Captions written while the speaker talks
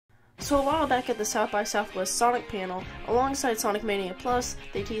So a while back at the South by Southwest Sonic panel, alongside Sonic Mania Plus,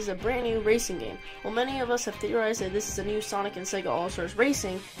 they teased a brand new racing game. While many of us have theorized that this is a new Sonic and Sega All-Stars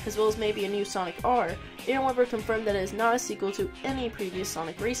Racing, as well as maybe a new Sonic R, they however confirmed that it is not a sequel to any previous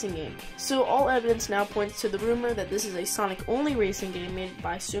Sonic racing game. So all evidence now points to the rumor that this is a Sonic-only racing game made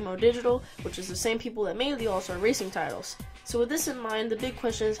by Sumo Digital, which is the same people that made the All-Star Racing titles. So with this in mind, the big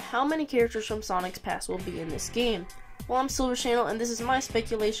question is how many characters from Sonic's past will be in this game? Well, I'm Silver Channel, and this is my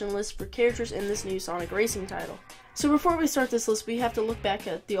speculation list for characters in this new Sonic Racing title. So before we start this list, we have to look back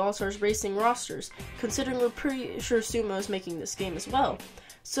at the All-Stars Racing rosters, considering we're pretty sure Sumo is making this game as well.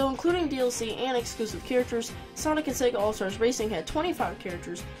 So including DLC and exclusive characters, Sonic and Sega All-Stars Racing had 25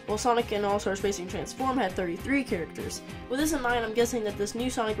 characters, while Sonic and All-Stars Racing Transform had 33 characters. With this in mind, I'm guessing that this new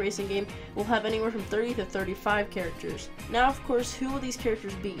Sonic Racing game will have anywhere from 30 to 35 characters. Now, of course, who will these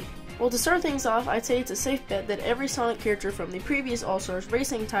characters be? Well, to start things off, I'd say it's a safe bet that every Sonic character from the previous All-Stars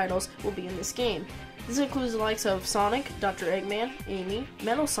Racing titles will be in this game. This includes the likes of Sonic, Dr. Eggman, Amy,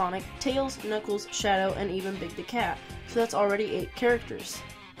 Metal Sonic, Tails, Knuckles, Shadow, and even Big the Cat, so that's already 8 characters.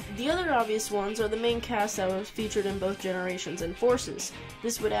 The other obvious ones are the main cast that was featured in both Generations and Forces.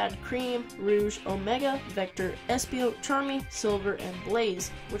 This would add Cream, Rouge, Omega, Vector, Espio, Charmy, Silver, and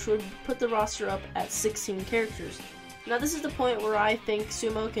Blaze, which would put the roster up at 16 characters. Now this is the point where I think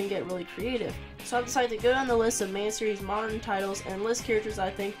Sumo can get really creative, so I've decided to go down the list of main series modern titles and list characters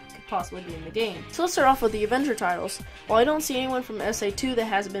I think could possibly be in the game. So let's start off with the Adventure titles. While I don't see anyone from SA2 that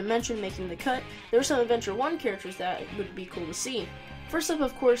hasn't been mentioned making the cut, there are some Adventure 1 characters that would be cool to see. First up,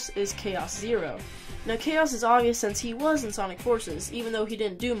 of course, is Chaos Zero. Now Chaos is obvious since he was in Sonic Forces, even though he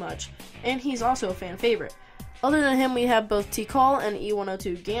didn't do much, and he's also a fan favorite. Other than him, we have both T-Call and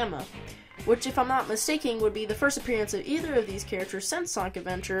E102 Gamma, which, if I'm not mistaken, would be the first appearance of either of these characters since Sonic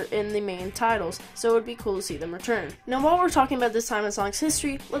Adventure in the main titles, so it would be cool to see them return. Now while we're talking about this time in Sonic's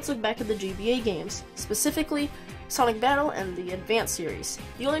history, let's look back at the GBA games, specifically Sonic Battle and the Advance series.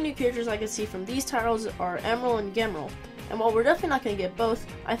 The only new characters I can see from these titles are Emerald and Gemerald, and while we're definitely not going to get both,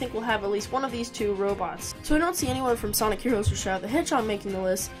 I think we'll have at least one of these two robots. So I don't see anyone from Sonic Heroes or Shadow the Hedgehog making the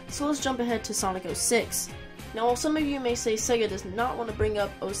list, so let's jump ahead to Sonic 06. Now while some of you may say Sega does not want to bring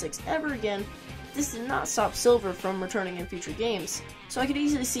up 06 ever again, this did not stop Silver from returning in future games, so I could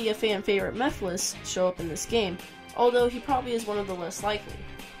easily see a fan favorite Mephiles show up in this game, although he probably is one of the less likely.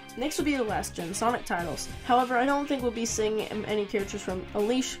 Next will be the last gen Sonic titles. However, I don't think we'll be seeing any characters from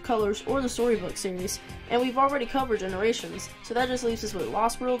Unleash, Colors, or the Storybook series, and we've already covered Generations, so that just leaves us with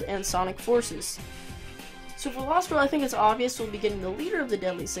Lost World and Sonic Forces. So for Lost World, I think it's obvious we'll be getting the leader of the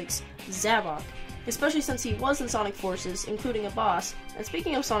Deadly Six, Zavok, especially since he was in Sonic Forces, including a boss. And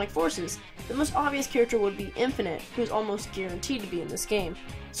speaking of Sonic Forces, the most obvious character would be Infinite, who's almost guaranteed to be in this game.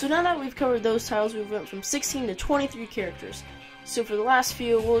 So now that we've covered those titles, we've went from 16 to 23 characters. So for the last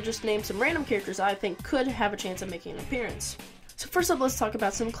few, we'll just name some random characters I think could have a chance of making an appearance. So first up, let's talk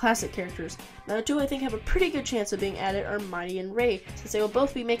about some classic characters. Now the two I think have a pretty good chance of being added are Mighty and Ray, since they will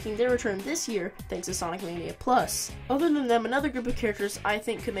both be making their return this year thanks to Sonic Mania Plus. Other than them, another group of characters I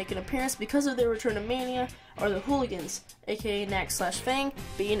think could make an appearance because of their return to Mania are the Hooligans, aka Knack/Fang,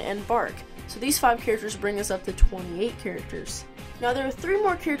 Bean, and Bark. So these 5 characters bring us up to 28 characters. Now there are 3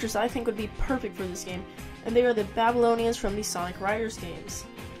 more characters I think would be perfect for this game, and they are the Babylonians from the Sonic Riders games.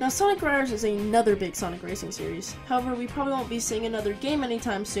 Now Sonic Riders is another big Sonic racing series, however we probably won't be seeing another game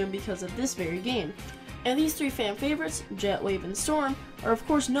anytime soon because of this very game. And these 3 fan favorites, Jet, Wave, and Storm, are of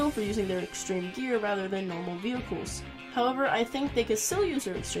course known for using their extreme gear rather than normal vehicles. However, I think they could still use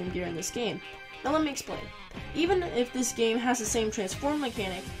their extreme gear in this game. Now let me explain. Even if this game has the same transform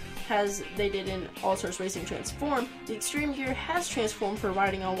mechanic as they did in All-Stars Racing Transform, the extreme gear has transformed for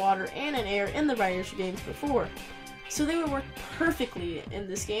riding on water and in air in the Riders games before. So they would work perfectly in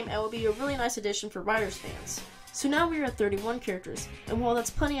this game and would be a really nice addition for Riders fans. So now we're at 31 characters, and while that's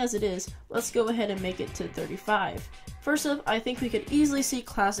plenty as it is, let's go ahead and make it to 35. First up, I think we could easily see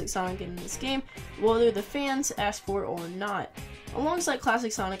Classic Sonic in this game, whether the fans ask for it or not. Alongside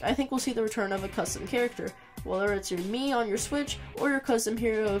Classic Sonic, I think we'll see the return of a custom character, whether it's your Mii on your Switch or your custom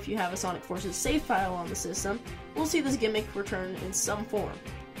hero if you have a Sonic Forces save file on the system, we'll see this gimmick return in some form.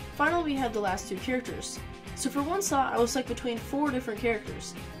 Finally, we have the last 2 characters. So for one slot, I was stuck between 4 different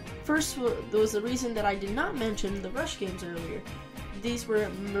characters. First was the reason that I did not mention the Rush games earlier. These were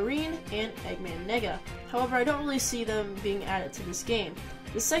Marine and Eggman Nega. However, I don't really see them being added to this game.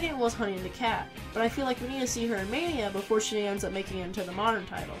 The second was Honey and the Cat, but I feel like we need to see her in Mania before she ends up making it into the modern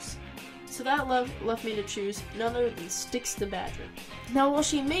titles. So that left me to choose none other than Styx the Badger. Now, while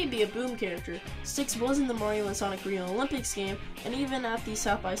she may be a Boom character, Styx was in the Mario and Sonic Rio Olympics game, and even at the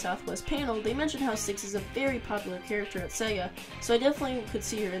South by Southwest panel, they mentioned how Styx is a very popular character at Sega, so I definitely could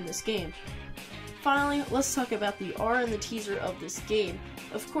see her in this game. Finally, let's talk about the R in the teaser of this game.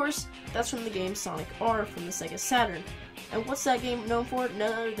 Of course, that's from the game Sonic R from the Sega Saturn. And what's that game known for?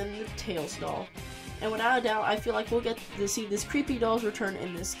 None other than the Tails doll. And without a doubt, I feel like we'll get to see this creepy doll's return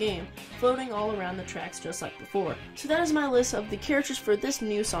in this game, floating all around the tracks just like before. So that is my list of the characters for this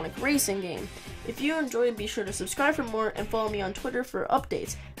new Sonic Racing game. If you enjoyed, be sure to subscribe for more and follow me on Twitter for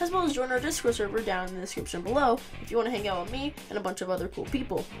updates, as well as join our Discord server down in the description below if you want to hang out with me and a bunch of other cool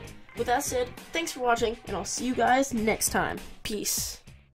people. With that said, thanks for watching, and I'll see you guys next time. Peace.